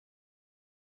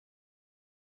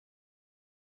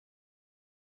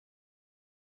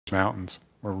mountains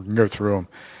where we can go through them.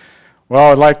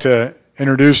 Well, I'd like to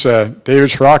introduce David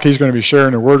Shrock. He's going to be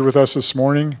sharing a word with us this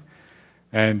morning,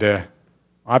 and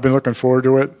I've been looking forward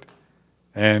to it.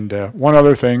 And one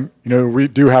other thing, we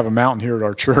do have a mountain here at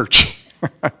our church.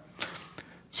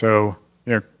 So,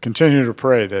 continue to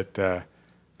pray that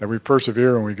we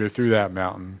persevere when we go through that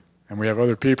mountain, and we have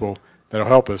other people that'll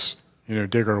help us,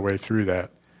 dig our way through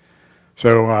that.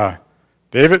 So,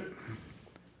 David,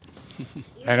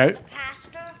 and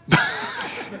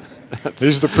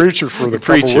he's the preacher for the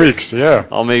couple weeks. Yeah,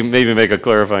 I'll maybe make a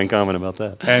clarifying comment about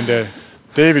that. And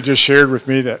David just shared with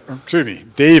me that,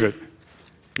 David,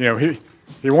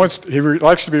 he likes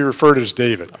to be referred to as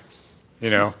David,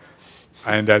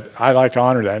 and that I like to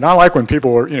honor that. And I like when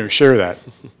people share that.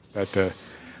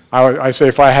 I say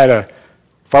if I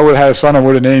would have had a son, I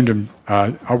would have named him.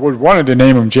 I would have wanted to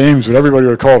name him James, but everybody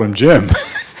would have called him Jim.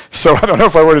 So I don't know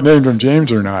if I would have named him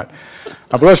James or not.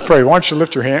 But let's pray. Why don't you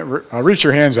lift your hand, reach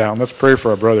your hands out, and let's pray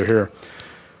for our brother here.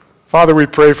 Father, we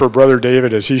pray for Brother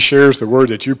David as he shares the word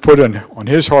that you put on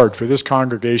his heart for this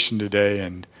congregation today,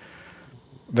 and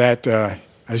that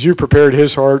as you prepared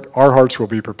his heart, our hearts will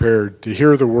be prepared to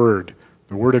hear the word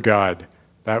of God,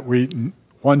 that we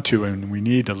want to and we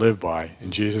need to live by.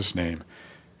 In Jesus' name,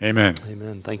 amen.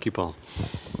 Amen. Thank you, Paul.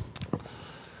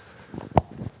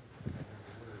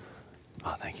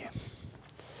 Oh, thank you.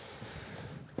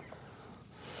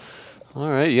 All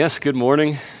right. Yes, good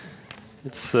morning.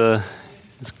 It's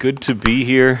good to be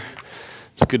here.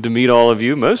 It's good to meet all of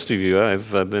you. Most of you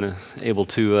I've been able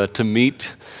to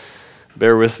meet.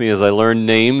 Bear with me as I learn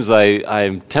names.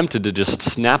 I'm tempted to just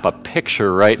snap a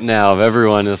picture right now of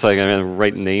everyone. It's like I'm going to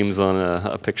write names on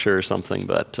a picture or something,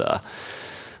 but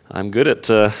I'm good at,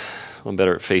 I'm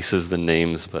better at faces than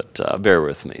names, but bear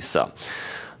with me. So,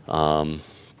 I'll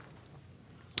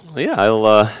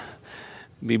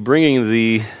be bringing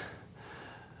the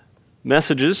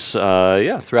messages,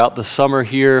 throughout the summer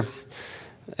here,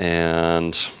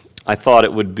 and I thought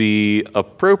it would be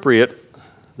appropriate.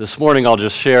 This morning I'll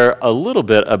just share a little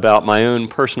bit about my own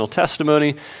personal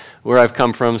testimony, where I've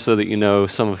come from, so that you know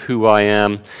some of who I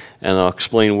am, and I'll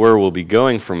explain where we'll be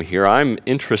going from here. I'm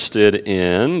interested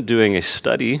in doing a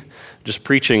study, just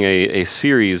preaching a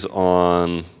series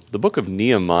on the book of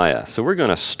Nehemiah. So we're going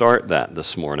to start that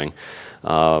this morning,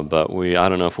 but I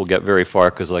don't know if we'll get very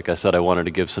far, because like I said, I wanted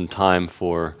to give some time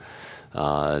for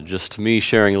just me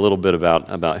sharing a little bit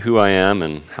about who I am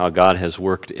and how God has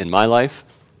worked in my life.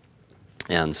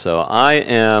 And so I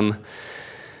am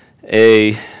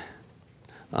a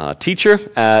teacher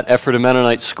at Ephrata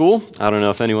Mennonite School. I don't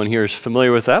know if anyone here is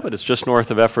familiar with that, but it's just north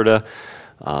of Ephrata.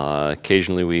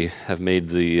 Occasionally we have made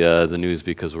the news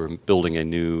because we're building a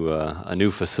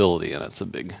new facility, and it's a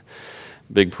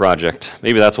big project.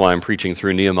 Maybe that's why I'm preaching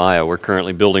through Nehemiah. We're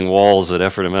currently building walls at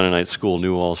Ephrata Mennonite School,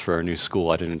 new walls for our new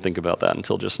school. I didn't think about that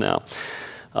until just now.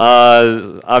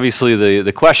 Obviously,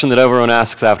 the question that everyone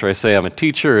asks after I say I'm a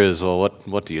teacher is, well,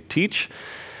 what do you teach?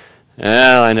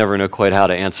 Well, I never know quite how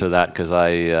to answer that, because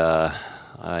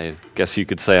I guess you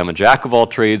could say I'm a jack of all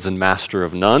trades and master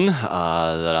of none,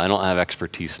 that I don't have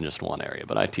expertise in just one area,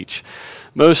 but I teach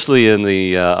mostly in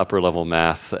the upper level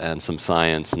math and some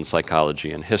science and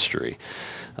psychology and history.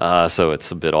 So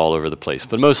it's a bit all over the place,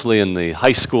 but mostly in the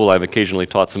high school. I've occasionally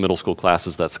taught some middle school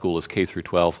classes. That school is K through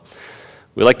 12.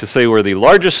 We like to say we're the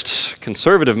largest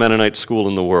conservative Mennonite school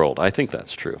in the world. I think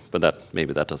that's true, but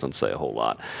maybe that doesn't say a whole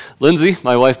lot. Lindsay,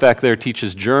 my wife back there,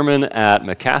 teaches German at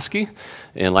McCaskey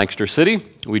in Lancaster City.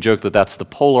 We joke that that's the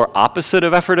polar opposite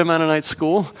of Ephrata Mennonite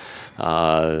School.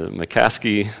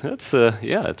 McCaskey,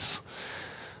 it's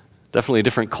definitely a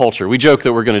different culture. We joke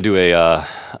that we're going to do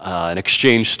an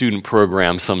exchange student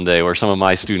program someday, where some of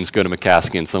my students go to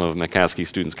McCaskey and some of McCaskey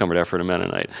students come to Ephrata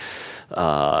Mennonite.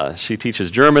 She teaches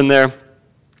German there.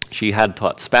 She had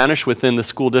taught Spanish within the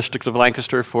school district of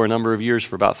Lancaster for a number of years,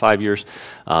 for about 5 years,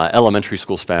 elementary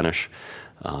school Spanish.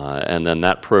 And then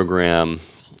that program,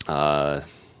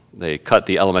 they cut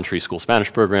the elementary school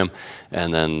Spanish program,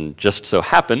 and then just so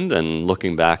happened, and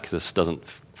looking back, this doesn't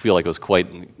feel like it was quite,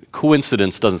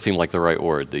 coincidence doesn't seem like the right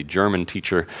word. The German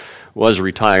teacher was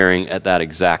retiring at that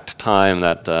exact time,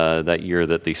 that year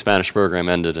that the Spanish program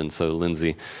ended, and so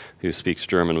Lindsay, who speaks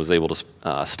German, was able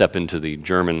to step into the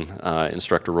German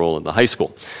instructor role in the high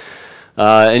school. We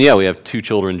have 2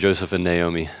 children, Joseph and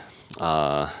Naomi,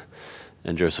 and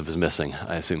Joseph is missing.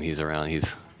 I assume he's around.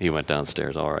 He went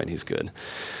downstairs. All right, he's good.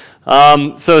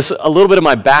 So it's a little bit of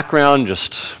my background,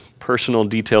 just personal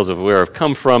details of where I've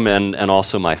come from, and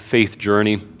also my faith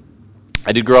journey.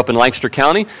 I did grow up in Lancaster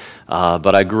County,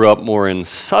 but I grew up more in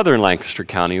southern Lancaster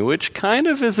County, which kind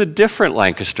of is a different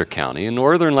Lancaster County. In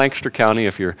northern Lancaster County,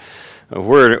 if you're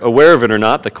we're aware of it or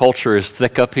not, the culture is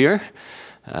thick up here,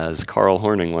 as Carl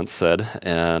Horning once said.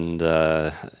 And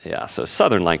yeah, so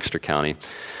southern Lancaster County.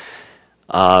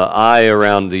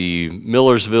 Around the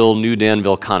Millersville, New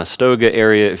Danville, Conestoga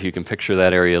area, if you can picture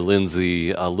that area,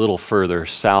 Lindsay, a little further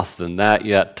south than that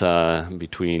yet,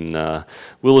 between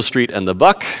Willow Street and the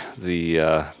Buck,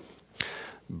 the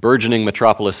burgeoning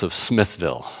metropolis of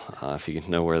Smithville, if you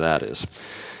know where that is.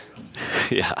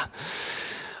 Yeah.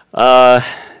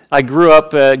 I grew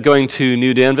up going to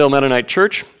New Danville Mennonite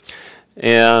Church.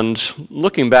 And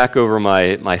looking back over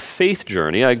my faith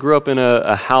journey, I grew up in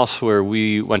a house where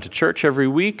we went to church every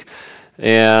week,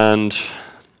 and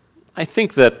I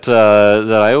think that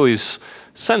I always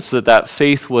sensed that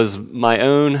faith was my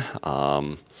own.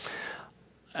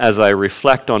 As I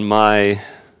reflect on my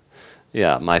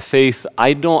faith,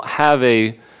 I don't have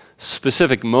a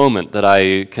specific moment that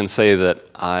I can say that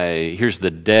here's the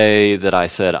day that I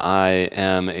said I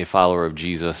am a follower of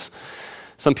Jesus.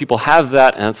 Some people have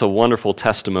that, and it's a wonderful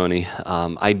testimony.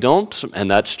 I don't,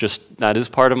 and that is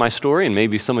part of my story, and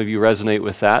maybe some of you resonate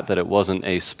with that it wasn't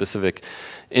a specific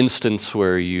instance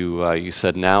where you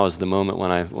said, now is the moment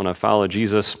when I follow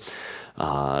Jesus.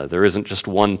 There isn't just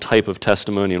one type of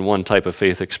testimony and one type of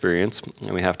faith experience,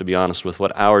 and we have to be honest with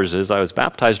what ours is. I was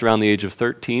baptized around the age of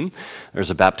 13.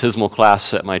 There's a baptismal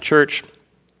class at my church,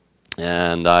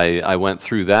 and I went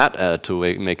through that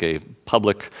to make a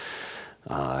public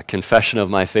confession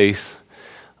of my faith,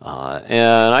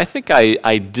 and I think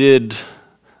I did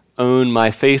own my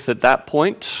faith at that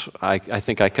point. I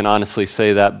think I can honestly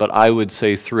say that, but I would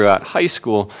say throughout high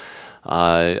school,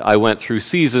 I went through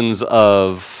seasons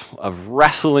of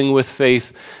wrestling with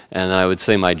faith, and I would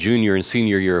say my junior and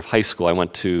senior year of high school, I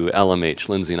went to LMH.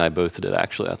 Lindsay and I both did,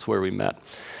 actually. That's where we met,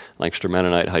 Lancaster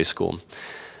Mennonite High School.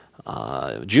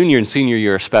 Junior and senior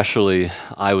year especially,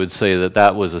 I would say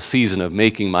that was a season of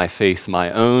making my faith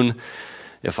my own.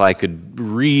 If I could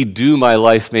redo my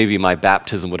life, maybe my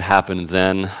baptism would happen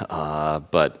then,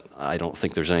 but I don't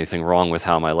think there's anything wrong with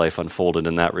how my life unfolded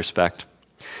in that respect.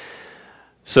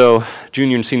 So,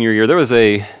 junior and senior year, there was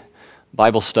a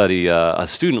Bible study, a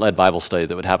student-led Bible study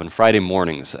that would happen Friday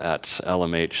mornings at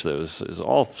LMH. It was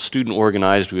all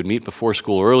student-organized. We would meet before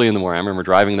school early in the morning. I remember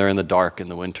driving there in the dark in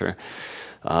the winter.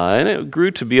 And it grew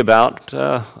to be about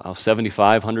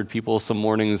 7,500 people some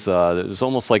mornings. It was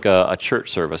almost like a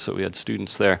church service, so we had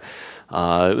students there.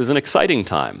 It was an exciting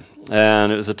time,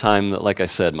 and it was a time that, like I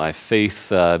said, my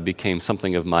faith became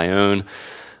something of my own,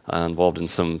 involved in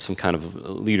some kind of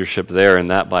leadership there in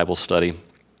that Bible study.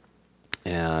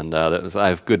 And I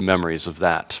have good memories of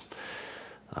that,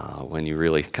 when you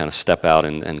really kind of step out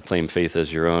and claim faith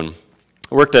as your own.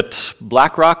 I worked at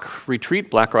Black Rock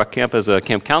Camp as a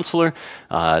camp counselor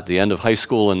at the end of high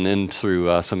school and in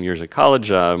through some years at college,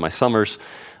 my summers.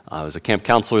 I was a camp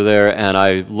counselor there, and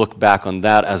I look back on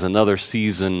that as another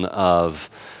season of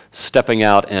stepping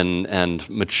out and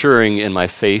maturing in my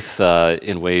faith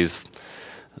in ways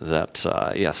that,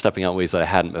 stepping out in ways that I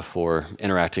hadn't before,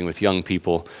 interacting with young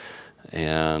people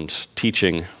and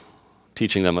teaching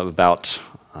them about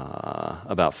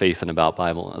faith and about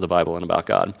the Bible and about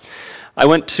God. I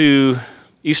went to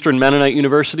Eastern Mennonite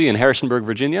University in Harrisonburg,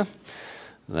 Virginia.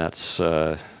 That's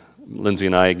Lindsay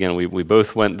and I, again, we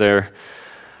both went there.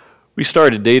 We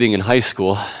started dating in high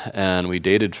school, and we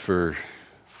dated for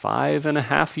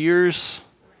 5.5 years,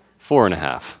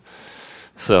 4.5.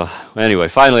 So anyway,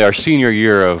 finally our senior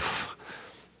year of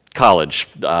college,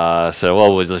 said,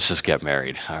 well, let's just get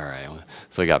married. All right,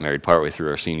 so we got married partway through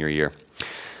our senior year.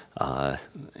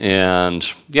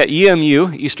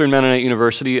 EMU, Eastern Mennonite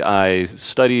University, I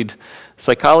studied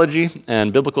psychology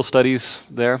and biblical studies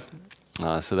there.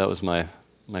 So that was my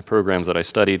programs that I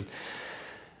studied.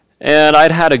 And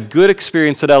I'd had a good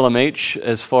experience at LMH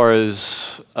as far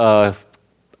as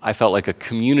I felt like a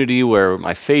community where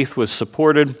my faith was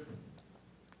supported.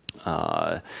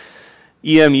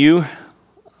 EMU,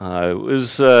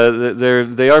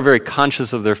 they are very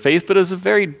conscious of their faith, but it's a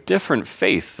very different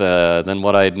faith than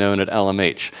what I had known at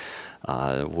LMH,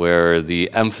 where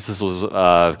the emphasis was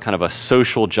kind of a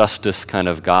social justice kind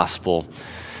of gospel.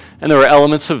 And there were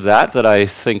elements of that I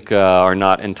think are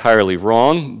not entirely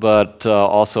wrong, but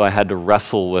also I had to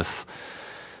wrestle with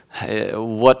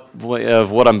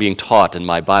what I'm being taught in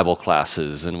my Bible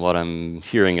classes and what I'm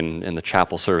hearing in the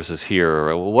chapel services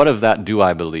here. What of that do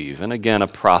I believe? And again, a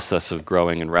process of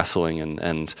growing and wrestling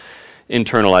and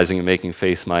internalizing and making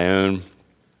faith my own.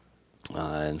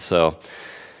 And so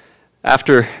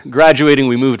After graduating,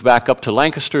 we moved back up to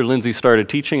Lancaster. Lindsay started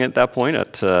teaching at that point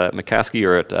at McCaskey,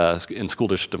 or in School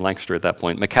District of Lancaster at that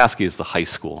point. McCaskey is the high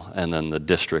school, and then the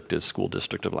district is School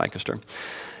District of Lancaster.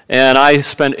 And I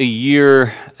spent a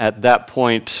year at that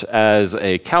point as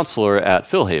a counselor at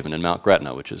Philhaven in Mount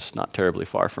Gretna, which is not terribly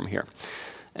far from here,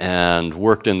 and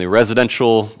worked in the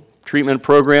residential treatment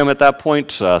program at that point.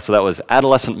 So that was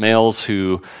adolescent males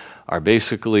who are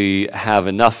basically have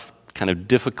enough kind of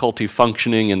difficulty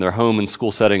functioning in their home and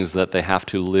school settings that they have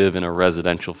to live in a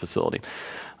residential facility.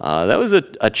 That was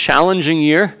a challenging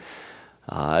year,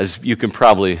 as you can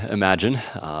probably imagine.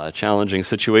 Challenging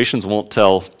situations. Won't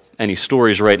tell any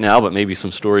stories right now, but maybe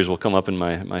some stories will come up in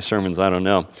my sermons, I don't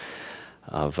know,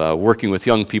 of working with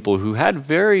young people who had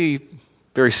very,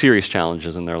 very serious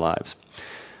challenges in their lives.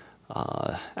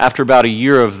 After about a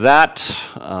year of that,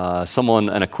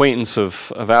 an acquaintance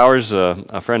of ours,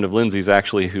 a friend of Lindsay's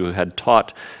actually, who had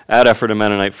taught at Ephrata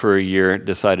Mennonite for a year,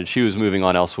 decided she was moving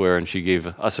on elsewhere, and she gave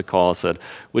us a call and said,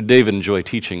 would David enjoy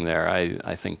teaching there?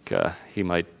 I think he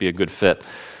might be a good fit.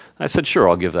 I said, sure,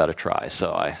 I'll give that a try.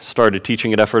 So I started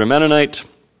teaching at Ephrata Mennonite.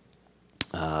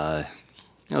 That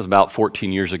was about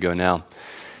 14 years ago now.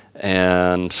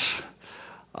 And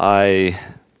I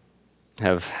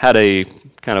have had a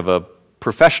kind of a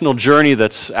professional journey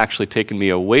that's actually taken me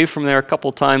away from there a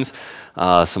couple times.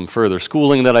 Some further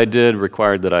schooling that I did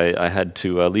required that I had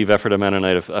to leave Ephrata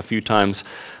Mennonite a few times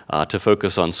to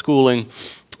focus on schooling.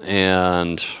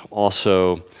 And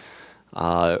also,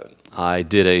 I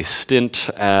did a stint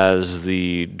as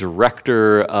the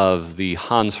director of the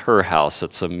Hans Herr House.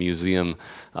 It's a museum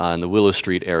in the Willow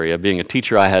Street area. Being a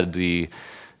teacher, I had the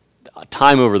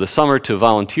time over the summer to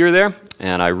volunteer there,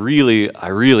 and I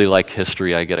really like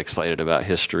history. I get excited about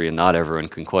history, and not everyone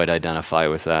can quite identify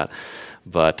with that.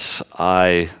 But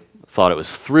I thought it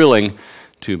was thrilling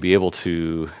to be able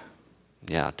to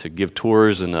give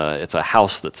tours, and it's a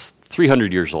house that's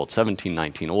 300 years old,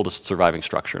 1719, oldest surviving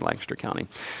structure in Lancaster County.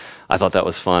 I thought that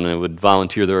was fun, and I would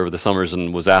volunteer there over the summers,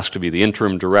 and was asked to be the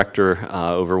interim director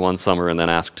over one summer, and then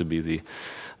asked to be the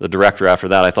director after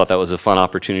that. I thought that was a fun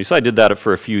opportunity, so I did that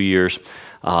for a few years,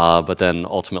 but then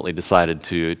ultimately decided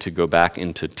to go back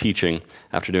into teaching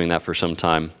after doing that for some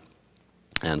time,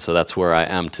 and so that's where I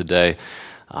am today.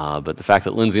 But the fact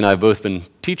that Lindsay and I have both been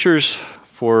teachers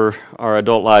for our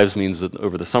adult lives means that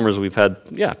over the summers we've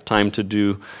had time to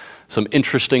do some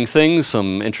interesting things,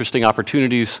 some interesting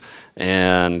opportunities,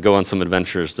 and go on some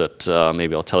adventures that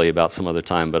maybe I'll tell you about some other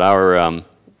time. But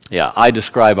I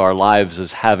describe our lives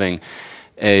as having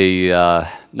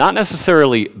not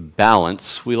necessarily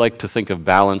balance. We like to think of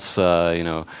balance,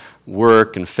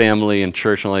 work and family and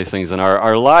church and all these things, and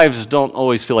our lives don't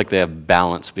always feel like they have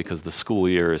balance because the school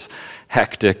year is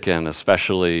hectic, and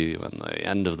especially when the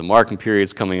end of the marking period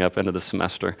is coming up, end of the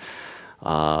semester.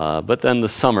 But then the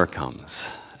summer comes,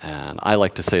 and I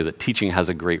like to say that teaching has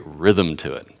a great rhythm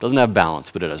to it. It doesn't have balance,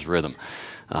 but it has rhythm.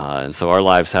 And so our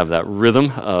lives have that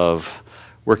rhythm of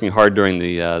working hard during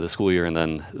the school year and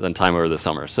then time over the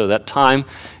summer. So that time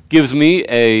gives me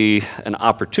an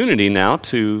opportunity now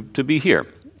to be here.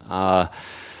 And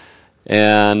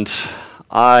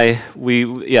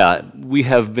we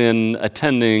have been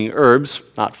attending Herbs,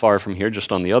 not far from here,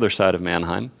 just on the other side of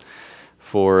Mannheim,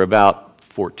 for about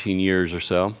 14 years or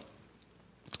so.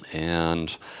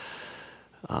 And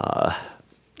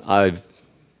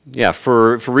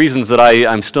for reasons that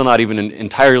I'm still not even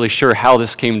entirely sure how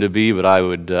this came to be, but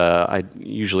I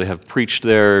usually have preached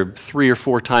there 3 or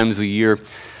 4 times a year,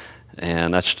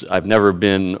 and I've never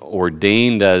been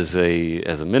ordained as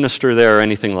a minister there or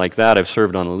anything like that. I've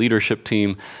served on a leadership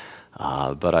team,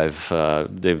 but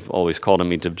they've always called on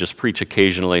me to just preach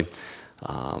occasionally,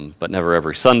 but never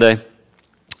every Sunday.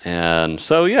 And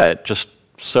so it just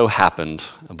so happened,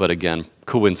 but again,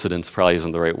 coincidence probably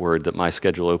isn't the right word, that my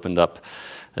schedule opened up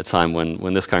at a time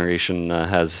when this congregation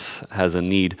has a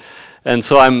need. And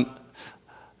so I'm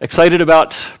excited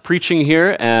about preaching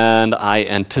here, and I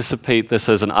anticipate this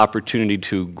as an opportunity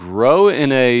to grow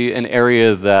in an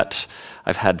area that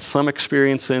I've had some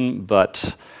experience in,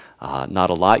 but not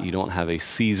a lot. You don't have a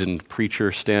seasoned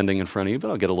preacher standing in front of you,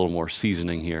 but I'll get a little more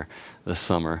seasoning here this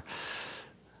summer.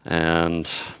 And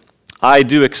I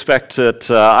do expect that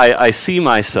I see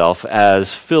myself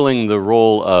as filling the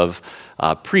role of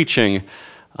preaching,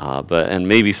 and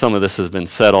maybe some of this has been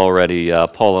said already.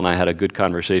 Paul and I had a good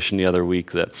conversation the other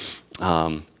week that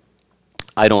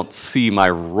I don't see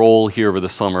my role here over the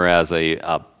summer as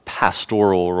a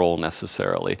pastoral role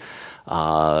necessarily,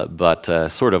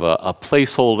 but sort of a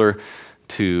placeholder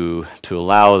to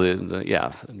allow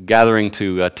the gathering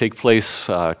to take place,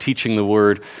 teaching the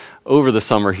Word over the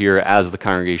summer here as the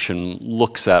congregation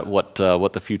looks at what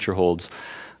the future holds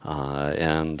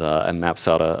and maps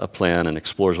out a plan and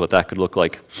explores what that could look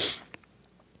like.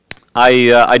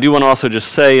 I do want to also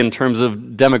just say, in terms of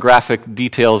demographic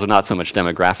details, or not so much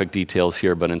demographic details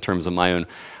here, but in terms of my own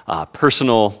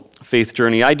personal faith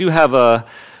journey, I do have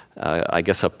I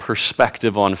guess a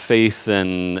perspective on faith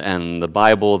and the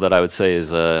Bible that I would say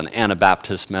is an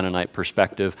Anabaptist Mennonite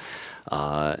perspective.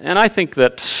 And I think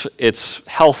that it's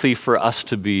healthy for us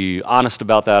to be honest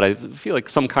about that. I feel like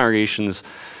some congregations,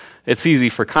 it's easy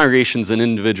for congregations and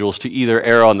individuals to either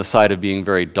err on the side of being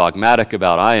very dogmatic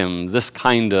about, I am this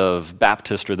kind of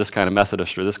Baptist or this kind of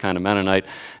Methodist or this kind of Mennonite,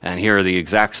 and here are the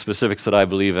exact specifics that I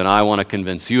believe, and I want to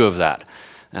convince you of that.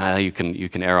 You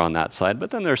can err on that side. But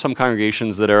then there are some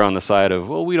congregations that err on the side of,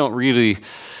 well, we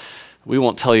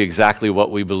won't tell you exactly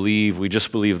what we believe, we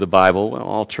just believe the Bible. Well,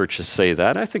 all churches say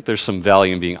that. I think there's some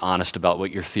value in being honest about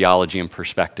what your theology and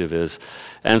perspective is.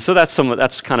 And so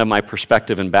that's kind of my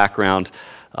perspective and background.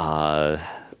 But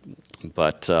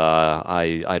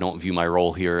I don't view my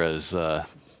role here as,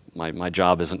 my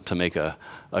job isn't to make a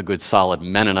good solid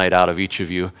Mennonite out of each of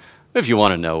you. If you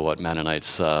want to know what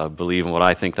Mennonites believe and what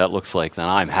I think that looks like, then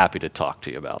I'm happy to talk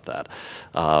to you about that.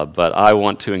 But I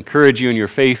want to encourage you in your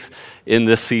faith in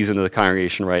this season of the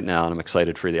congregation right now, and I'm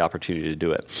excited for the opportunity to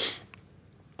do it.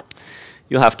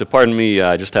 You'll have to pardon me,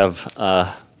 I just have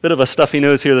a bit of a stuffy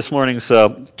nose here this morning,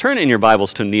 so turn in your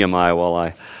Bibles to Nehemiah while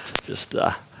I just,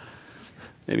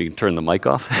 maybe you can turn the mic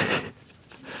off.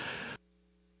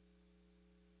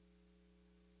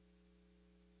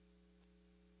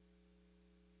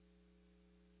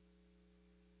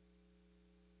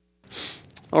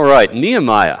 All right,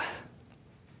 Nehemiah.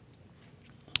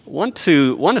 Want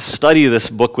to study this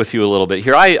book with you a little bit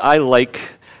here. I like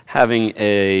having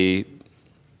a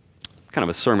kind of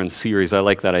a sermon series. I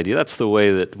like that idea. That's the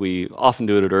way that we often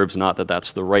do it at Herbs, not that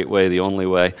that's the right way, the only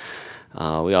way.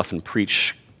 We often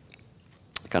preach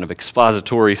kind of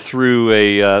expository through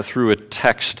a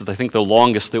text. I think the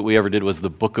longest that we ever did was the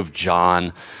book of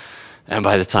John. And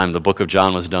by the time the book of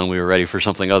John was done, we were ready for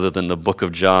something other than the book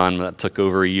of John. That took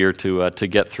over a year to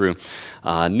get through.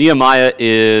 Nehemiah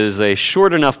is a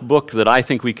short enough book that I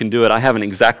think we can do it. I haven't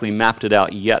exactly mapped it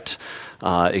out yet,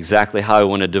 exactly how I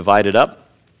want to divide it up.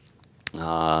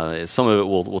 Some of it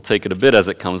we'll take it a bit as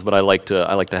it comes, but I like to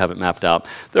have it mapped out.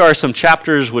 There are some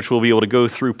chapters which we'll be able to go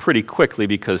through pretty quickly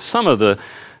because some of the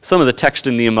text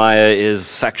in Nehemiah is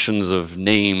sections of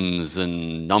names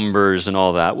and numbers and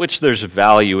all that, which there's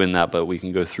value in that, but we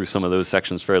can go through some of those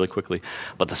sections fairly quickly.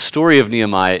 But the story of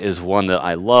Nehemiah is one that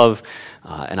I love,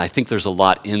 and I think there's a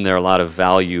lot in there, a lot of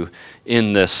value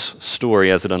in this story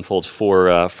as it unfolds for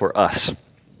us.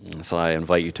 So I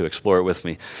invite you to explore it with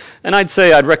me. And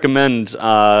I'd recommend,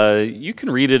 you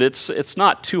can read it. It's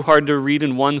not too hard to read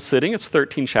in one sitting. It's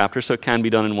 13 chapters, so it can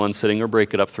be done in one sitting or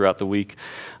break it up throughout the week.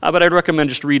 But I'd recommend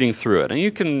just reading through it. And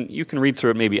you can read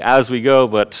through it maybe as we go,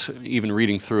 but even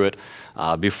reading through it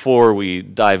before we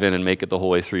dive in and make it the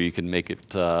whole way through, you can make it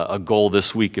a goal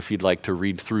this week if you'd like to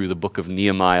read through the book of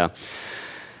Nehemiah.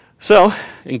 So,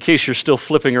 in case you're still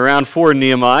flipping around for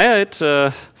Nehemiah, it's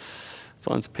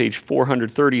on page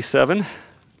 437.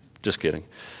 Just kidding.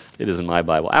 It is in my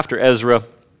Bible. After Ezra,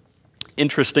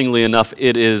 interestingly enough,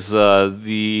 it is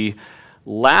the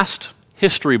last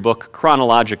history book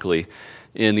chronologically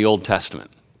in the Old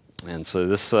Testament. And so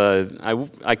this,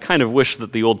 I kind of wish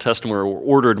that the Old Testament were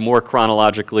ordered more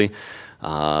chronologically,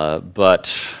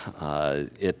 but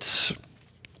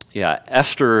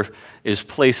Esther is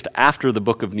placed after the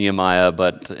book of Nehemiah,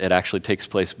 but it actually takes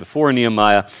place before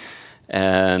Nehemiah.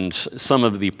 And some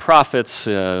of the prophets,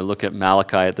 look at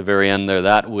Malachi at the very end there,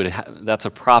 that's a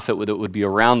prophet that would be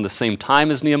around the same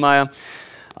time as Nehemiah.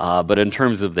 But in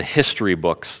terms of the history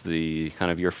books, the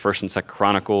kind of your 1st and 2nd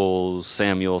Chronicles,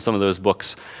 Samuel, some of those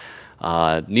books,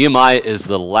 Nehemiah is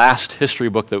the last history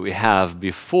book that we have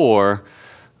before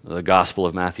the Gospel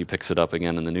of Matthew picks it up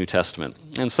again in the New Testament.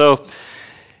 And so,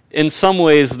 in some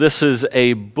ways, this is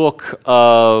a book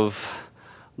of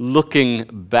looking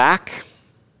back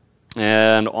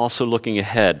and also looking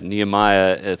ahead.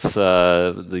 Nehemiah,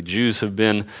 the Jews have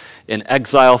been in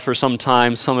exile for some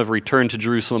time. Some have returned to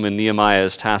Jerusalem, and Nehemiah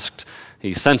is tasked,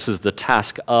 he senses the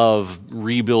task of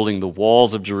rebuilding the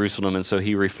walls of Jerusalem, and so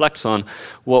he reflects on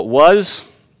what was,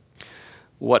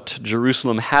 what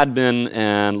Jerusalem had been,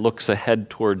 and looks ahead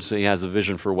towards, he has a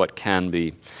vision for what can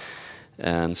be.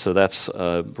 And so that's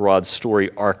a broad story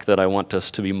arc that I want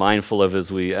us to be mindful of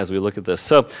as we look at this.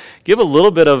 So give a little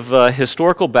bit of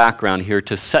historical background here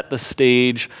to set the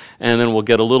stage, and then we'll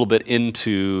get a little bit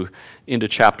into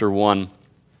chapter 1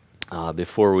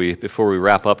 before we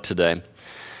wrap up today.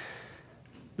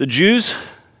 The Jews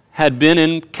had been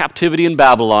in captivity in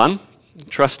Babylon.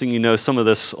 Trusting you know some of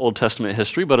this Old Testament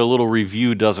history, but a little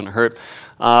review doesn't hurt.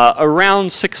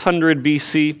 Around 600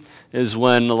 BC is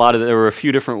when there were a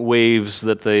few different waves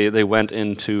that they went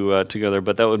into together,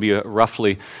 but that would be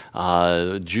roughly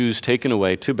Jews taken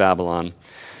away to Babylon.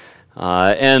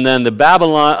 And then the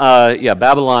Babylonians,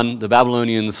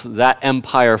 that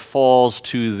empire falls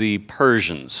to the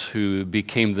Persians, who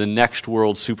became the next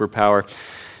world superpower.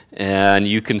 And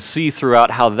you can see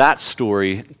throughout how that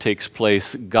story takes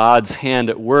place, God's hand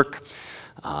at work,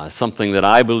 something that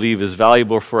I believe is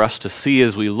valuable for us to see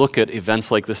as we look at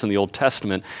events like this in the Old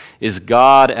Testament, is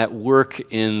God at work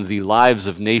in the lives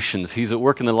of nations. He's at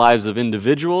work in the lives of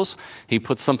individuals. He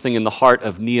puts something in the heart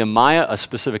of Nehemiah, a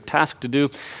specific task to do.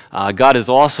 God is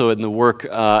also at work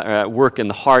in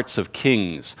the hearts of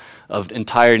kings, of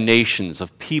entire nations,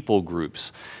 of people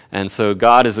groups. And so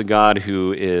God is a God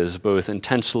who is both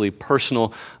intensely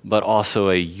personal, but also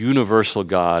a universal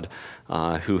God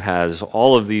who has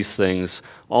all of these things,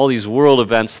 all these world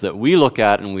events that we look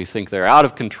at and we think they're out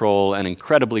of control and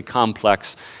incredibly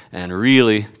complex and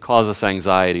really cause us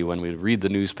anxiety when we read the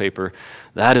newspaper.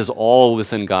 That is all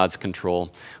within God's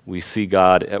control. We see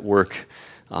God at work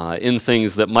in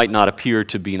things that might not appear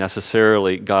to be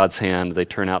necessarily God's hand. They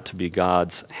turn out to be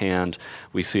God's hand.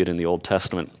 We see it in the Old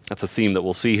Testament. That's a theme that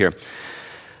we'll see here.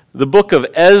 The book of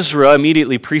Ezra,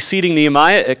 immediately preceding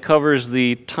Nehemiah, it covers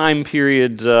the time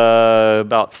period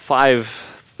about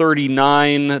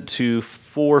 539 to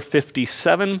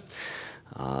 457.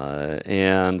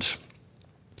 And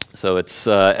so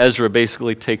Ezra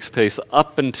basically takes place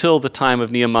up until the time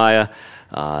of Nehemiah.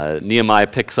 Nehemiah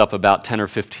picks up about 10 or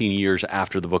 15 years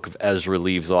after the book of Ezra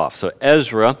leaves off. So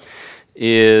Ezra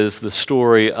is the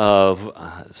story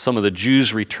of some of the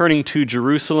Jews returning to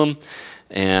Jerusalem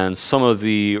and some of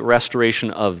the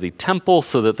restoration of the temple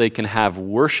so that they can have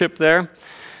worship there.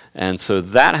 And so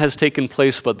that has taken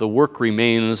place, but the work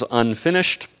remains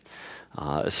unfinished,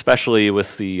 especially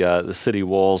with the city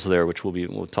walls there, which we'll be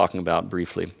talking about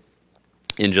briefly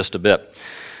in just a bit.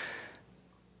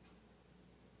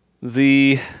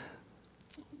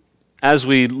 As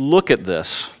we look at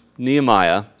this,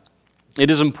 Nehemiah,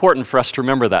 it is important for us to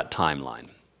remember that timeline,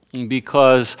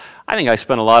 because I think I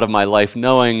spent a lot of my life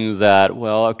knowing that,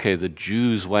 well, okay, the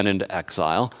Jews went into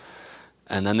exile,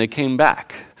 and then they came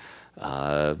back.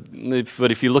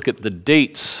 But if you look at the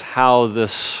dates, how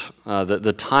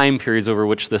the time periods over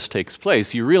which this takes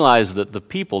place, you realize that the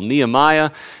people,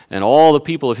 Nehemiah and all the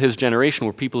people of his generation,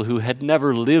 were people who had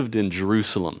never lived in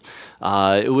Jerusalem.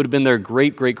 It would have been their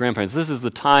great-great-grandparents. This is the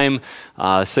time,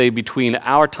 say, between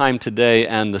our time today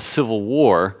and the Civil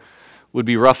War, would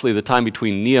be roughly the time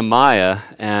between Nehemiah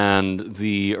and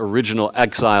the original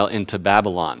exile into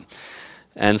Babylon.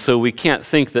 And so we can't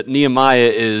think that Nehemiah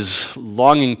is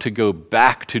longing to go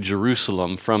back to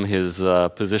Jerusalem from his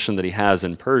position that he has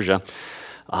in Persia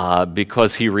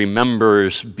because he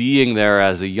remembers being there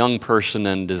as a young person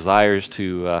and desires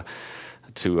to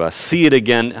see it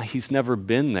again. He's never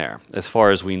been there, as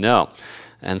far as we know.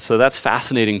 And so that's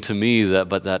fascinating to me,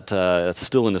 that's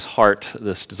still in his heart,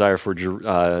 this desire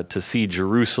to see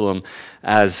Jerusalem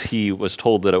as he was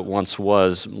told that it once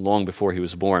was long before he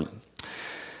was born.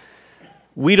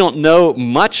 We don't know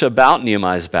much about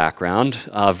Nehemiah's background.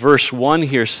 Verse 1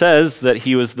 here says that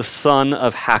he was the son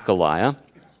of Hakaliah.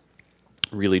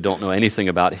 Really don't know anything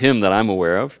about him that I'm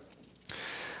aware of.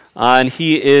 And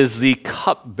he is the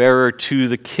cupbearer to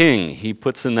the king. He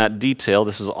puts in that detail.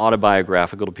 This is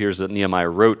autobiographical. It appears that Nehemiah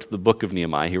wrote the book of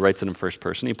Nehemiah. He writes it in first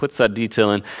person. He puts that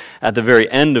detail in at the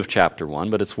very end of chapter 1,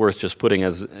 but it's worth just putting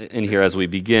in here as we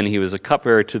begin. He was a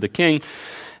cupbearer to the king.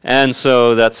 And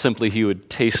so that's simply he would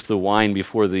taste the wine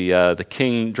before the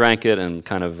king drank it and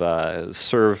kind of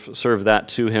serve that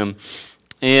to him.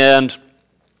 And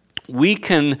we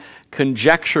can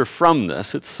conjecture from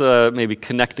this, it's maybe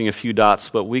connecting a few dots,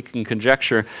 but we can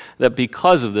conjecture that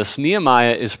because of this,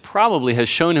 Nehemiah has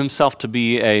shown himself to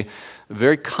be a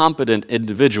very competent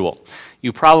individual.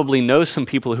 You probably know some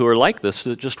people who are like this,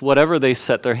 that just whatever they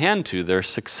set their hand to, they're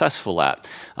successful at.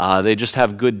 They just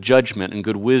have good judgment and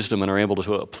good wisdom and are able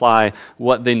to apply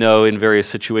what they know in various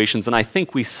situations. And I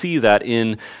think we see that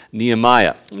in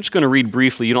Nehemiah. I'm just going to read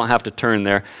briefly. You don't have to turn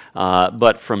there.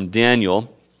 But from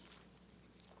Daniel,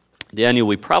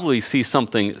 we probably see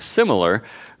something similar,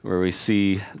 where we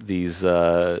see these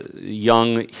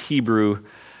young Hebrew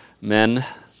men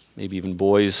maybe even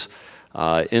boys,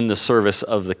 in the service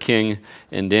of the king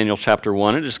in Daniel chapter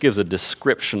 1. It just gives a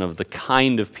description of the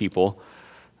kind of people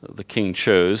the king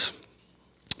chose.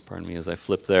 Pardon me as I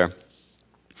flip there.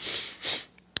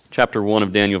 Chapter 1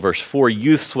 of Daniel, verse 4,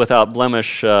 youths without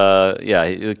blemish.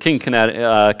 The king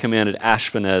commanded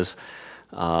Ashpenaz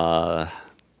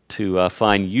to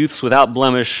find youths without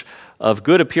blemish, of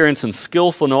good appearance and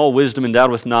skillful in all wisdom,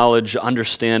 endowed with knowledge,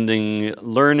 understanding,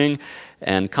 learning,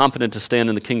 and competent to stand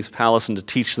in the king's palace and to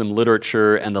teach them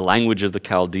literature and the language of the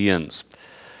Chaldeans.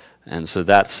 And so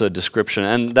that's a description.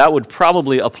 And that would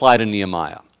probably apply to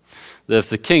Nehemiah. That if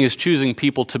the king is choosing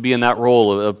people to be in that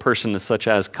role, a person such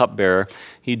as cupbearer,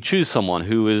 he'd choose someone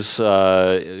who is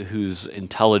who's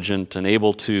intelligent and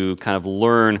able to kind of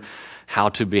learn how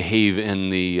to behave in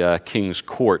the king's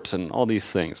court and all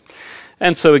these things.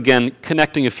 And so again,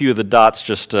 connecting a few of the dots,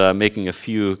 just making a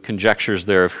few conjectures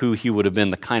there of who he would have been,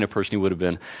 the kind of person he would have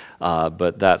been,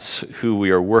 but that's who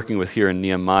we are working with here in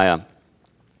Nehemiah.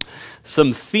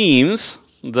 Some themes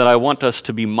that I want us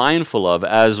to be mindful of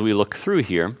as we look through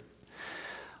here.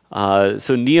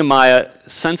 So Nehemiah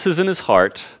senses in his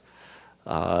heart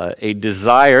a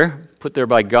desire put there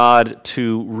by God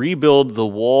to rebuild the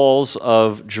walls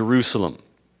of Jerusalem.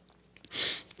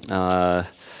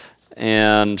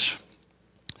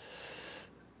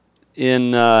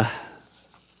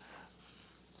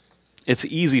 It's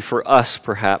easy for us,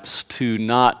 perhaps, to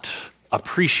not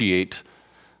appreciate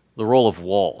the role of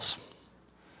walls,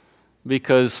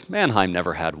 because Mannheim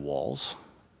never had walls.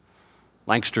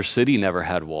 Lancaster City never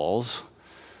had walls.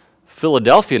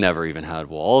 Philadelphia never even had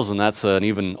walls, and that's an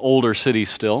even older city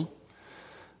still.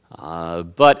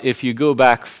 But if you go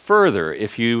back further,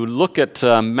 if you look at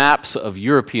maps of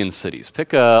European cities,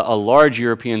 pick a large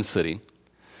European city,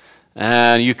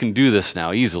 and you can do this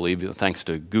now easily thanks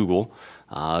to Google.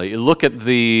 You look at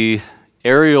the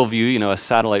aerial view, a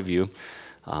satellite view,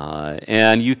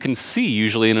 and you can see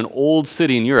usually in an old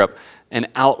city in Europe an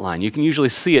outline. You can usually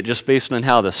see it just based on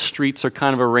how the streets are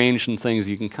kind of arranged and things.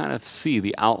 You can kind of see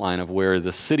the outline of where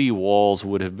the city walls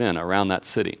would have been around that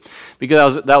city,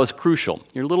 because that was crucial.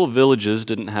 Your little villages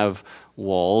didn't have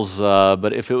walls,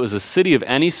 but if it was a city of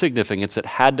any significance, it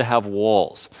had to have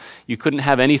walls. You couldn't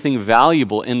have anything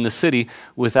valuable in the city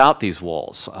without these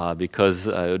walls, because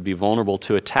it would be vulnerable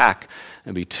to attack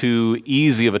and be too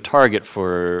easy of a target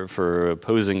for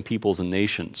opposing peoples and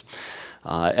nations.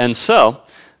 And so,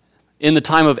 in the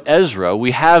time of Ezra, we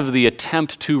have the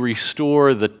attempt to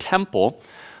restore the temple,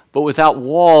 but without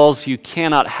walls, you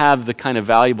cannot have the kind of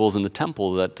valuables in the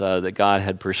temple that God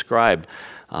had prescribed.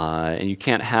 And you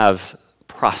can't have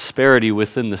prosperity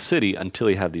within the city until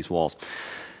you have these walls.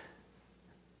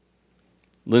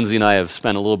 Lindsay and I have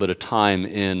spent a little bit of time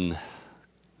in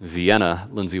Vienna.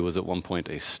 Lindsay was at one point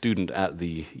a student at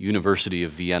the University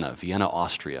of Vienna,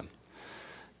 Austria.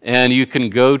 And you can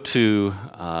go to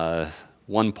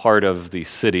one part of the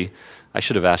city. I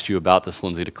should have asked you about this,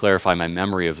 Lindsay, to clarify my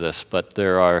memory of this, but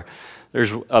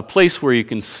there's a place where you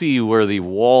can see where the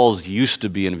walls used to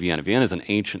be in Vienna. Vienna is an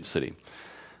ancient city,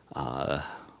 well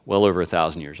over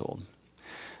 1,000 years old.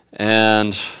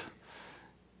 And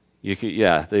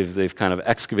they've kind of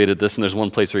excavated this, and there's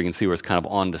one place where you can see where it's kind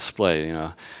of on display,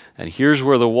 And here's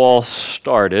where the wall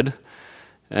started,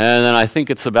 and then I think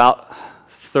it's about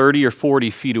 30 or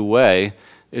 40 feet away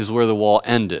is where the wall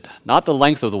ended. Not the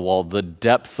length of the wall, the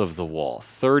depth of the wall.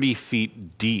 30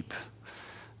 feet deep.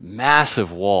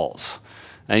 Massive walls.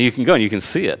 And you can go and you can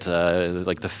see it,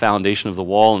 like the foundation of the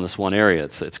wall in this one area.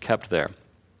 It's kept there.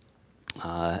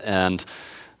 And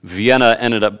Vienna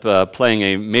ended up playing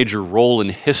a major role in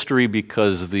history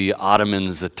because the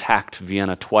Ottomans attacked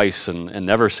Vienna twice and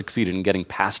never succeeded in getting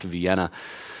past Vienna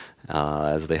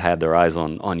as they had their eyes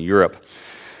on Europe.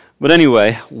 But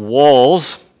anyway,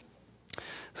 walls.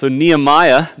 So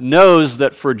Nehemiah knows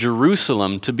that for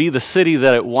Jerusalem to be the city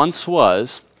that it once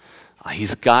was,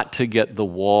 he's got to get the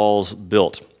walls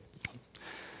built.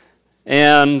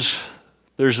 And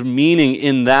there's meaning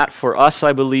in that for us,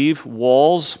 I believe.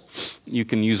 Walls, you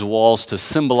can use walls to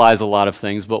symbolize a lot of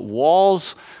things, but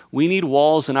walls, we need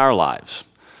walls in our lives.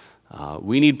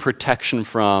 We need protection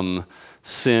from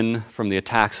sin, from the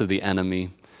attacks of the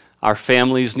enemy. Our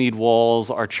families need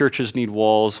walls, our churches need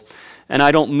walls. And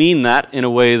I don't mean that in a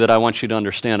way that I want you to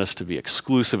understand us to be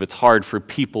exclusive. It's hard for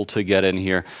people to get in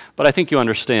here. But I think you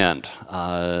understand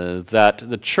that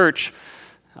the church,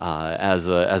 as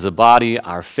a body,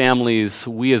 our families,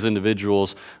 we as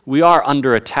individuals, we are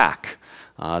under attack.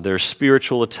 There's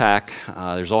spiritual attack.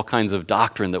 There's all kinds of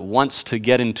doctrine that wants to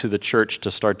get into the church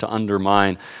to start to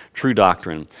undermine true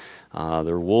doctrine.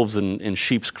 They're wolves in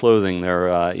sheep's clothing.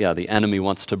 The enemy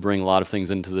wants to bring a lot of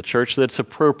things into the church that's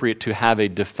appropriate to have a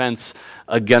defense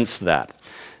against that.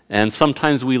 And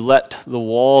sometimes we let the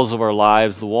walls of our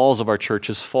lives, the walls of our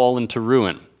churches fall into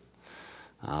ruin.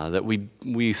 That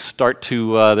we start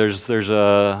to, there's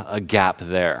a gap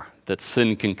there, that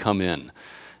sin can come in,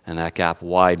 and that gap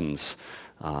widens.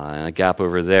 And a gap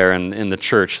over there in the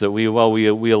church, that we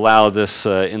allow this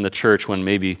in the church when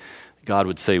maybe God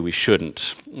would say we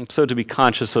shouldn't. So to be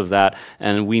conscious of that,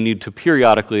 and we need to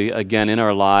periodically, again, in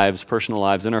our lives, personal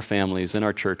lives, in our families, in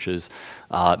our churches,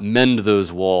 mend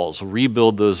those walls,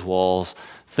 rebuild those walls,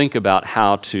 think about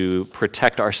how to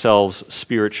protect ourselves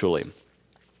spiritually.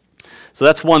 So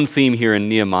that's one theme here in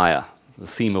Nehemiah, the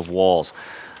theme of walls.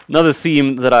 Another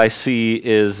theme that I see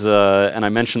is, and I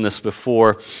mentioned this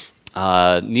before,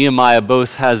 Nehemiah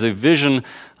both has a vision,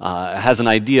 has an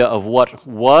idea of what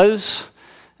was,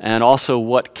 and also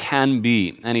what can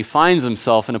be. And he finds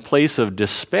himself in a place of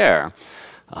despair,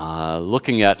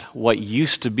 looking at what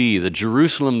used to be, the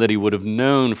Jerusalem that he would have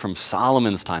known from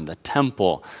Solomon's time, the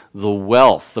temple, the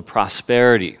wealth, the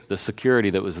prosperity, the security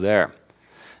that was there.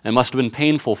 It must have been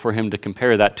painful for him to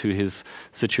compare that to his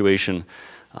situation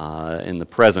in the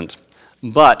present.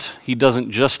 But he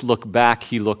doesn't just look back,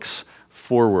 he looks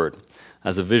forward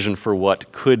as a vision for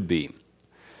what could be.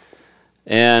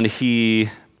 And he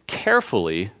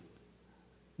carefully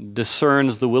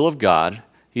discerns the will of God.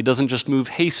 He doesn't just move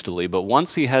hastily, but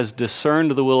once he has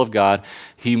discerned the will of God,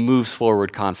 he moves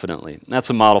forward confidently. That's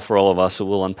a model for all of us, so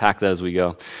we'll unpack that as we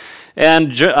go. And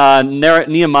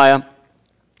Nehemiah,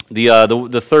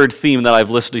 the third theme that I've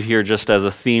listed here just as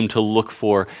a theme to look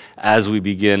for as we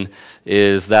begin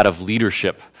is that of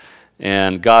leadership.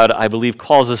 And God, I believe,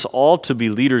 calls us all to be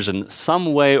leaders in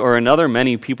some way or another.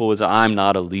 Many people would say, I'm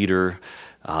not a leader.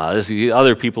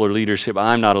 Other people are leadership.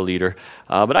 I'm not a leader.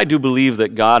 But I do believe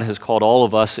that God has called all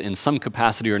of us in some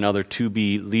capacity or another to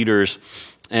be leaders.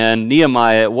 And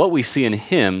Nehemiah, what we see in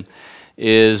him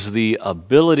is the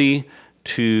ability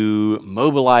to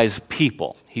mobilize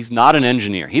people. He's not an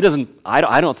engineer.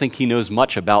 I don't think he knows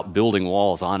much about building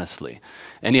walls, honestly.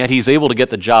 And yet he's able to get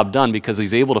the job done because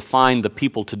he's able to find the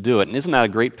people to do it. And isn't that a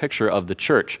great picture of the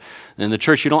church? And in the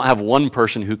church, you don't have one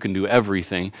person who can do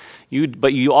everything,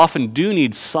 but you often do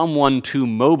need someone to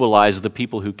mobilize the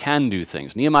people who can do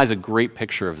things. Nehemiah's a great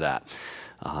picture of that.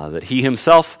 That he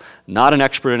himself, not an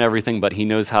expert in everything, but he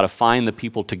knows how to find the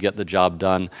people to get the job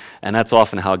done. And that's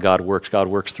often how God works. God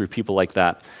works through people like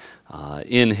that.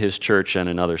 In his church and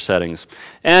in other settings.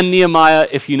 And Nehemiah,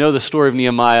 if you know the story of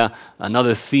Nehemiah,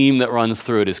 another theme that runs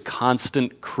through it is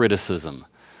constant criticism.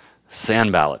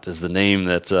 Sanballat is the name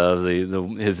that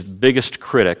his biggest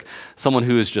critic, someone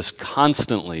who is just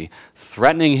constantly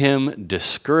threatening him,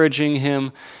 discouraging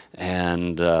him,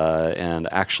 and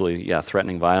actually,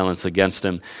 threatening violence against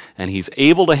him. And he's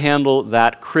able to handle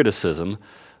that criticism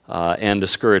and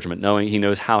discouragement, knowing he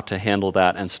knows how to handle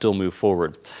that and still move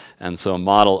forward. And so a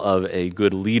model of a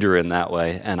good leader in that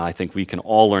way, and I think we can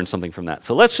all learn something from that.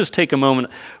 So let's just take a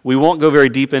moment. We won't go very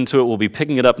deep into it. We'll be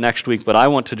picking it up next week, but I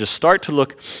want to just start to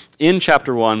look in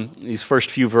chapter 1, these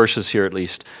first few verses here at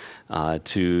least,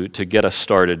 to get us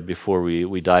started before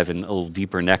we dive in a little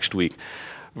deeper next week.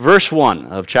 Verse 1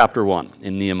 of chapter 1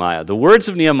 in Nehemiah. The words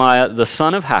of Nehemiah, the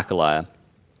son of Hakaliah.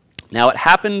 Now it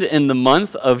happened in the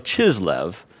month of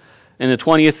Chislev, in the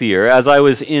 20th year, as I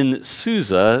was in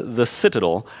Susa, the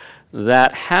citadel,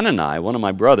 that Hanani, one of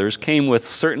my brothers, came with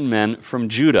certain men from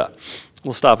Judah.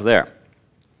 We'll stop there.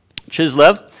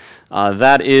 Chislev,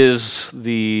 that is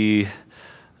it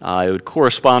would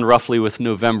correspond roughly with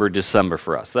November, December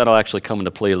for us. That'll actually come into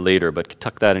play later, but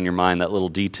tuck that in your mind, that little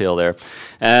detail there.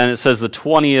 And it says the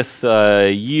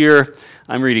 20th year.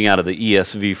 I'm reading out of the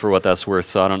ESV for what that's worth,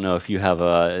 so I don't know if you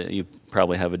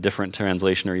probably have a different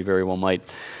translation, or you very well might.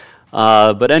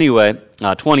 But anyway,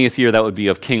 20th year, that would be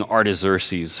of King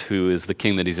Artaxerxes, who is the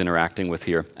king that he's interacting with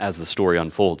here as the story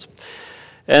unfolds.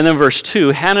 And then verse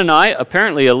 2, Hanani,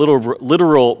 apparently a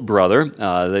literal brother.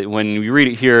 When you read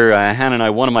it here, Hanani,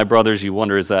 one of my brothers, you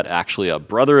wonder, is that actually a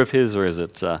brother of his, or is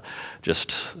it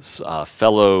just a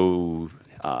fellow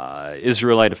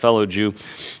Israelite, a fellow Jew?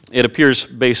 It appears,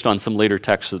 based on some later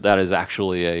texts, that is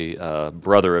actually a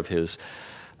brother of his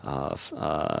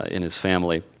in his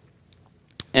family.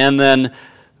 And then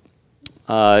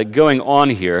going on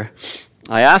here,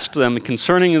 I asked them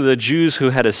concerning the Jews who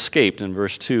had escaped, in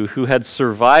verse 2, who had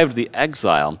survived the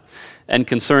exile, and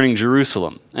concerning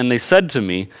Jerusalem. And they said to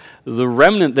me, the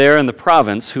remnant there in the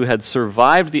province who had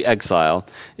survived the exile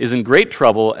is in great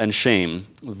trouble and shame.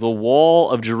 The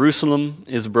wall of Jerusalem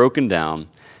is broken down,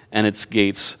 and its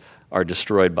gates are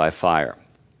destroyed by fire.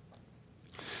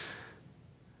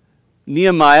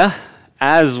 Nehemiah,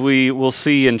 as we will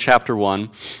see in chapter 1,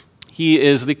 he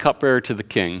is the cupbearer to the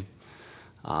king.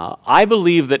 I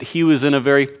believe that he was in a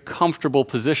very comfortable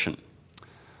position.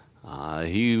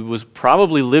 He was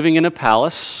probably living in a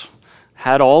palace,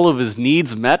 had all of his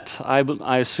needs met,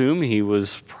 I assume. He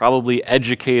was probably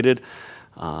educated,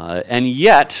 and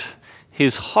yet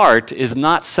his heart is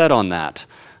not set on that.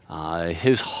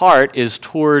 His heart is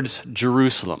towards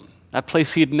Jerusalem, that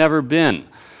place he had never been,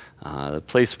 the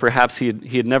place perhaps he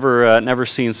had never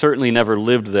seen, certainly never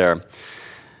lived there.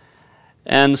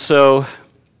 And so,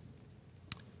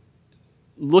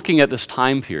 looking at this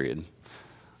time period,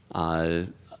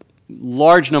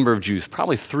 large number of Jews,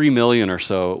 probably 3 million or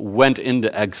so, went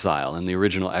into exile, in the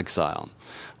original exile.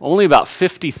 Only about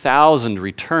 50,000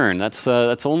 returned. That's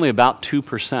only about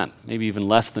 2%, maybe even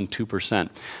less than 2%.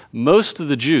 Most of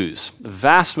the Jews, the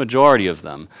vast majority of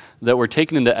them, that were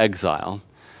taken into exile,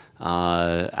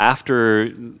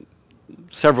 after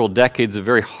several decades of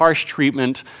very harsh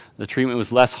treatment, the treatment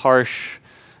was less harsh,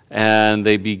 and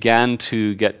they began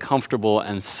to get comfortable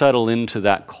and settle into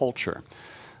that culture.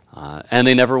 And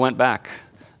they never went back.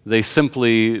 They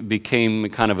simply became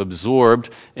kind of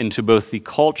absorbed into both the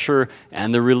culture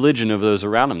and the religion of those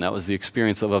around them. That was the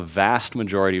experience of a vast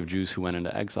majority of Jews who went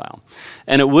into exile.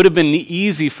 And it would have been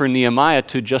easy for Nehemiah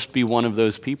to just be one of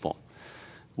those people.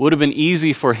 It would have been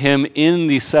easy for him in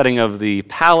the setting of the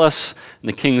palace and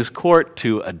the king's court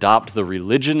to adopt the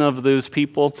religion of those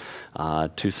people,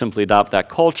 to simply adopt that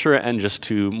culture and just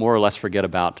to more or less forget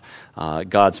about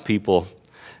God's people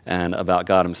and about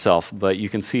God himself. But you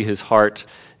can see his heart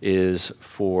is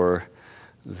for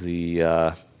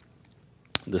the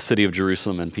city of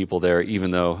Jerusalem and people there, even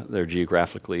though they're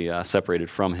geographically separated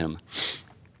from him.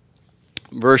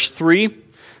 Verse 3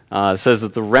 says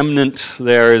that the remnant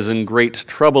there is in great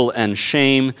trouble and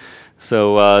shame.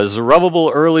 So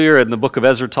Zerubbabel earlier in the book of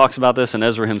Ezra talks about this, and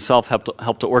Ezra himself helped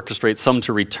to orchestrate some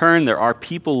to return. There are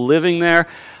people living there,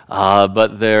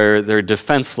 but they're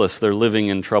defenseless. They're living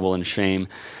in trouble and shame.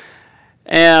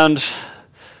 And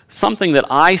something that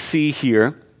I see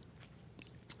here,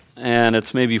 and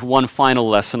it's maybe one final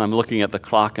lesson. I'm looking at the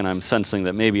clock and I'm sensing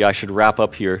that maybe I should wrap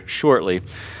up here shortly.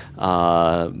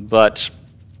 But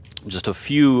just a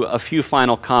few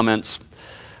final comments.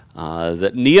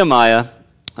 That Nehemiah,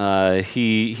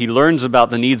 he learns about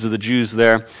the needs of the Jews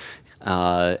there,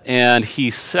 and he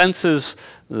senses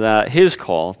that his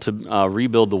call to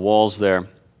rebuild the walls there.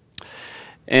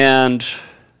 And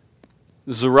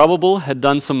Zerubbabel had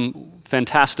done some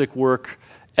fantastic work.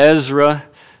 Ezra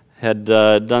had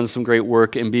done some great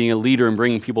work in being a leader and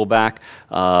bringing people back.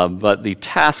 But the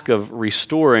task of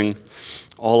restoring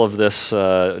all of this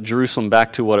Jerusalem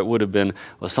back to what it would have been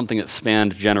was something that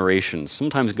spanned generations.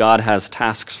 Sometimes God has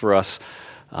tasks for us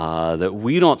that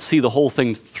we don't see the whole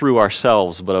thing through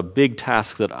ourselves, but a big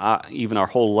task that even our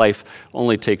whole life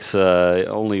only takes,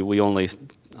 we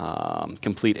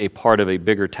complete a part of a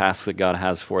bigger task that God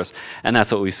has for us. And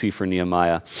that's what we see for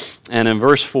Nehemiah. And in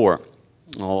verse 4,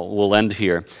 we'll end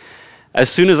here. As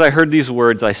soon as I heard these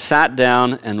words, I sat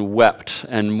down and wept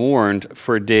and mourned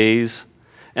for days,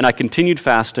 and I continued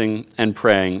fasting and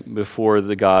praying before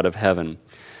the God of heaven.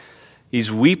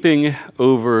 He's weeping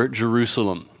over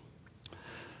Jerusalem.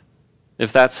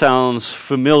 If that sounds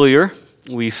familiar,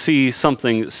 we see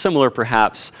something similar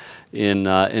perhaps in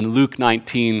Luke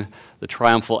 19, the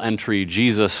triumphal entry.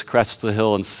 Jesus crests the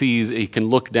hill and he can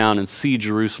look down and see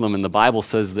Jerusalem, and the Bible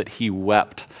says that he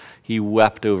wept. He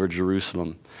wept over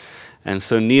Jerusalem. And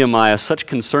so Nehemiah, such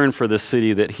concern for this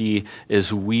city that he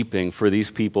is weeping for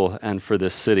these people and for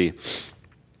this city.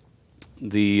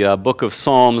 The book of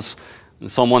Psalms, in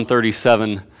Psalm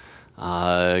 137,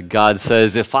 God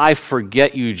says, if I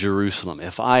forget you, Jerusalem,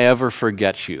 if I ever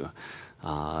forget you,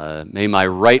 may my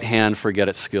right hand forget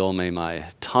its skill, may my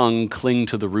tongue cling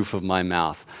to the roof of my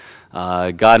mouth.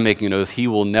 God making an oath, he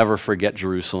will never forget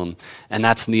Jerusalem, and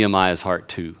that's Nehemiah's heart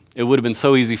too. It would have been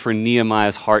so easy for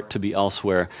Nehemiah's heart to be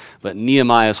elsewhere, but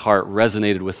Nehemiah's heart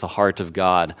resonated with the heart of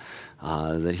God,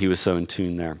 that he was so in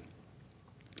tune there.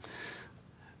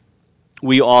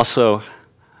 We also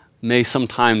may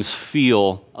sometimes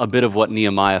feel a bit of what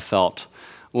Nehemiah felt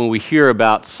when we hear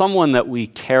about someone that we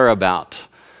care about,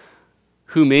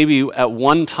 who maybe at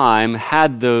one time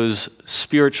had those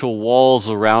spiritual walls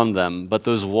around them, but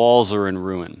those walls are in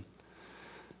ruin.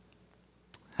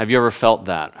 Have you ever felt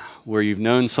that, where you've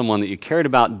known someone that you cared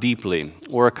about deeply,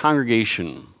 or a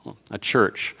congregation, a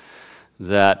church,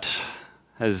 that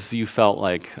has you felt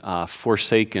like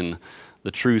forsaken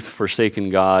the truth, forsaken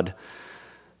God?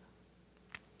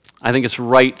 I think it's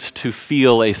right to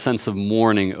feel a sense of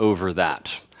mourning over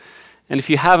that. And if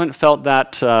you haven't felt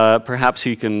that, perhaps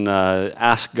you can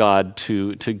ask God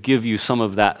to give you some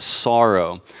of that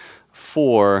sorrow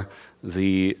for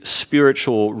the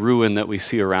spiritual ruin that we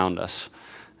see around us.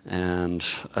 And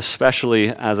especially,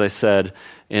 as I said,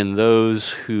 in those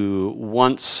who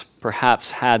once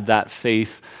perhaps had that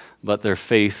faith, but their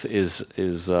faith is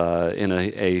in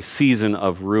a season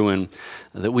of ruin,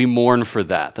 that we mourn for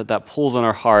that pulls on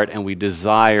our heart, and we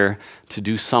desire to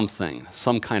do something,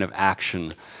 some kind of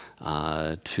action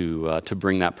to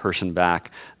bring that person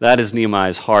back. That is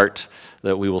Nehemiah's heart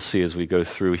that we will see as we go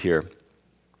through here.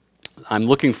 I'm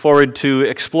looking forward to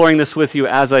exploring this with you.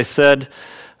 As I said,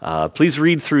 please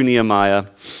read through Nehemiah.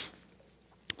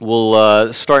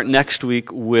 We'll start next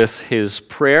week with his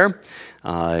prayer.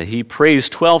 He prays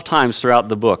 12 times throughout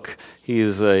the book. He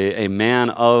is a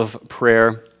man of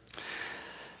prayer.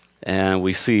 And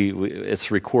we see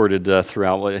it's recorded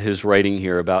throughout his writing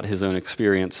here about his own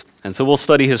experience. And so we'll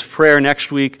study his prayer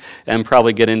next week and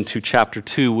probably get into chapter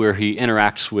 2 where he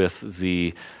interacts with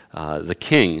the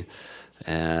king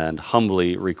and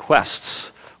humbly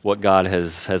requests what God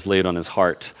has laid on his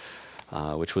heart,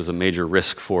 which was a major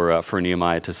risk for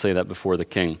Nehemiah to say that before the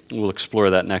king. We'll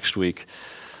explore that next week.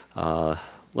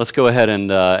 Let's go ahead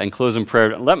and close in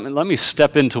prayer. Let me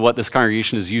step into what this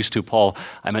congregation is used to, Paul.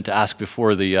 I meant to ask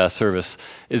before the service.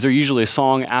 Is there usually a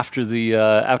song after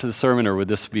the sermon, or would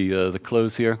this be the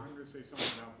close here? I'm going to say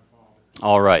something about the Father.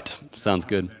 All right, sounds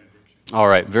good. All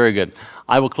right, very good.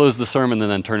 I will close the sermon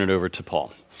and then turn it over to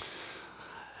Paul.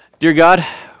 Dear God,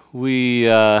 we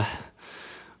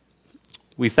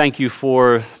thank you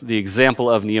for the example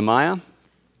of Nehemiah.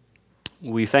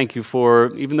 We thank you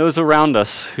for even those around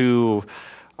us who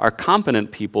are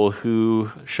competent people who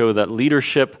show that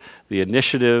leadership, the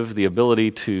initiative, the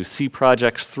ability to see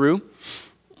projects through.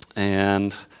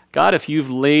 And God, if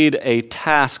you've laid a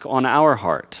task on our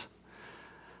heart,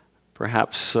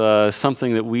 perhaps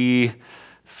something that we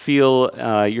feel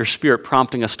your Spirit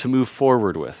prompting us to move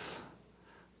forward with,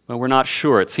 but we're not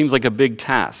sure. It seems like a big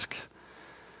task.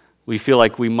 We feel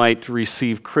like we might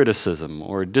receive criticism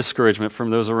or discouragement from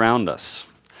those around us.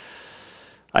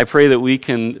 I pray that we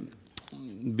can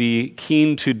be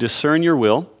keen to discern your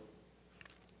will.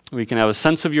 We can have a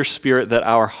sense of your Spirit, that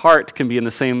our heart can be in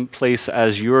the same place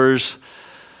as yours,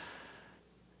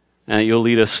 and you'll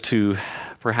lead us to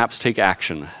perhaps take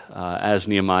action, as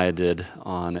Nehemiah did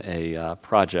on a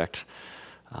project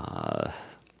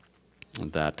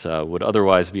that would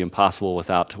otherwise be impossible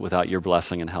without your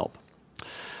blessing and help.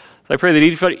 So I pray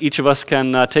that each of us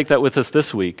can take that with us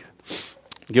this week.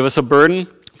 Give us a burden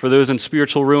for those in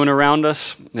spiritual ruin around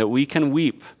us, that we can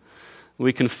weep,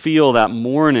 we can feel that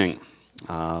mourning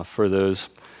for those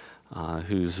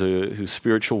whose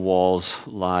spiritual walls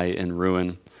lie in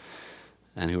ruin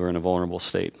and who are in a vulnerable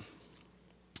state.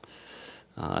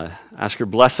 Ask your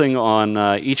blessing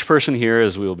on each person here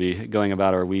as we will be going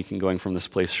about our week and going from this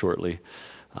place shortly,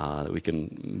 that we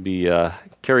can be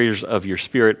carriers of your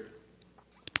Spirit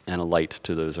and a light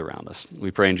to those around us.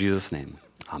 We pray in Jesus' name.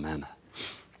 Amen.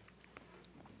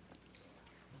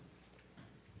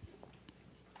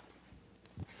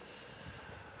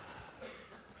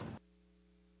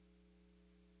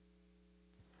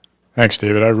 Thanks,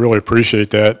 David. I really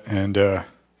appreciate that. And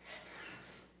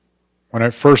when I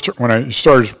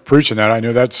started preaching that, I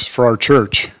knew that's for our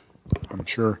church. I'm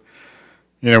sure,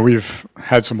 we've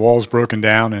had some walls broken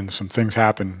down and some things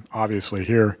happen, obviously,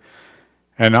 here.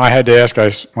 And I had to ask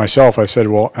myself, I said,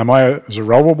 well, am I a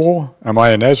Zerubbabel, am I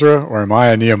an Ezra, or am I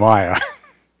a Nehemiah?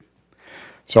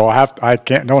 So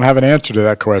don't have an answer to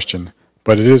that question,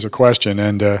 but it is a question.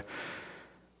 And,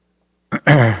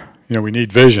 we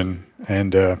need vision.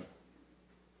 And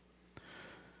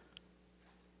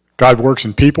God works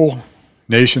in people,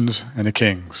 nations, and the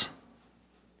kings.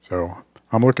 So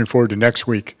I'm looking forward to next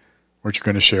week, what you're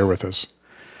going to share with us.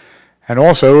 And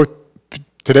also,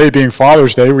 today being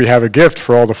Father's Day, we have a gift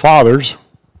for all the fathers.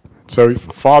 So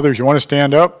fathers, you want to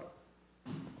stand up?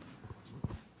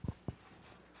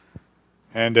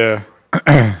 And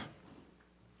I'll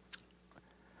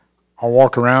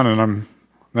walk around and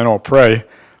then I'll pray.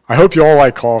 I hope you all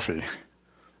like coffee,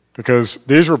 because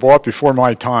these were bought before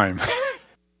my time.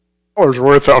 $1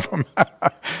 worth of them.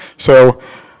 So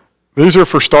these are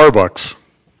for Starbucks,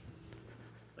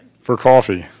 for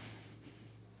coffee.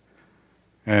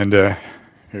 And here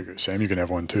you go, Sam, you can have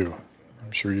one too.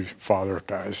 I'm sure you father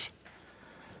guys.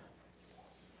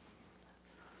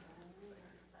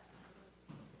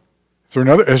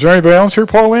 Is there anybody else here,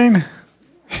 Pauline?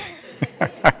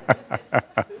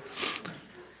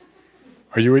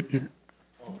 Are you?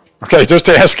 Okay, just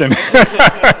asking.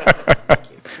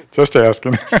 Just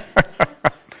asking.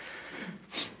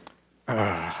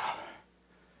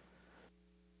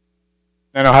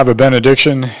 And I'll have a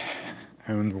benediction,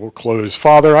 and we'll close.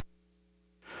 Father,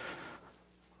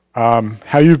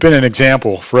 how you've been an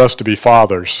example for us to be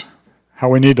fathers, how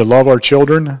we need to love our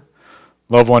children,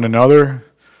 love one another,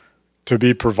 to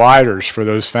be providers for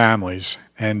those families.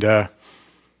 And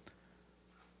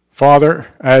Father,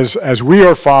 as we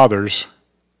are fathers,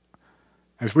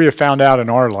 as we have found out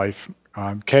in our life,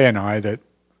 Kay and I, that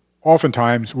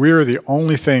oftentimes we are the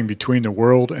only thing between the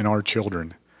world and our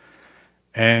children.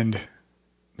 And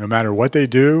no matter what they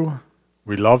do,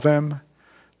 we love them.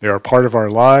 They are part of our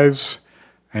lives.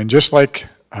 And just like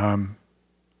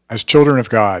as children of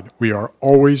God, we are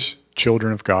always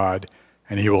children of God,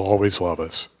 and he will always love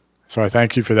us. So I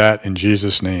thank you for that in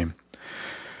Jesus' name.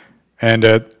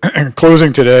 And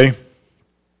closing today,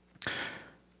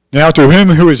 now to him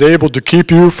who is able to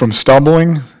keep you from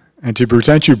stumbling and to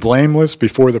present you blameless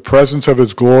before the presence of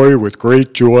his glory with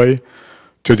great joy,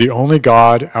 to the only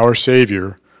God, our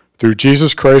Savior, through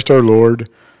Jesus Christ our Lord,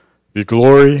 be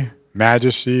glory,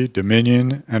 majesty,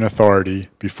 dominion, and authority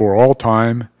before all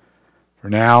time,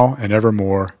 for now and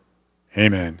evermore.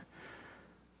 Amen.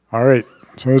 All right,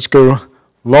 so let's go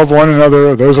love one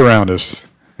another, those around us.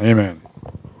 Amen.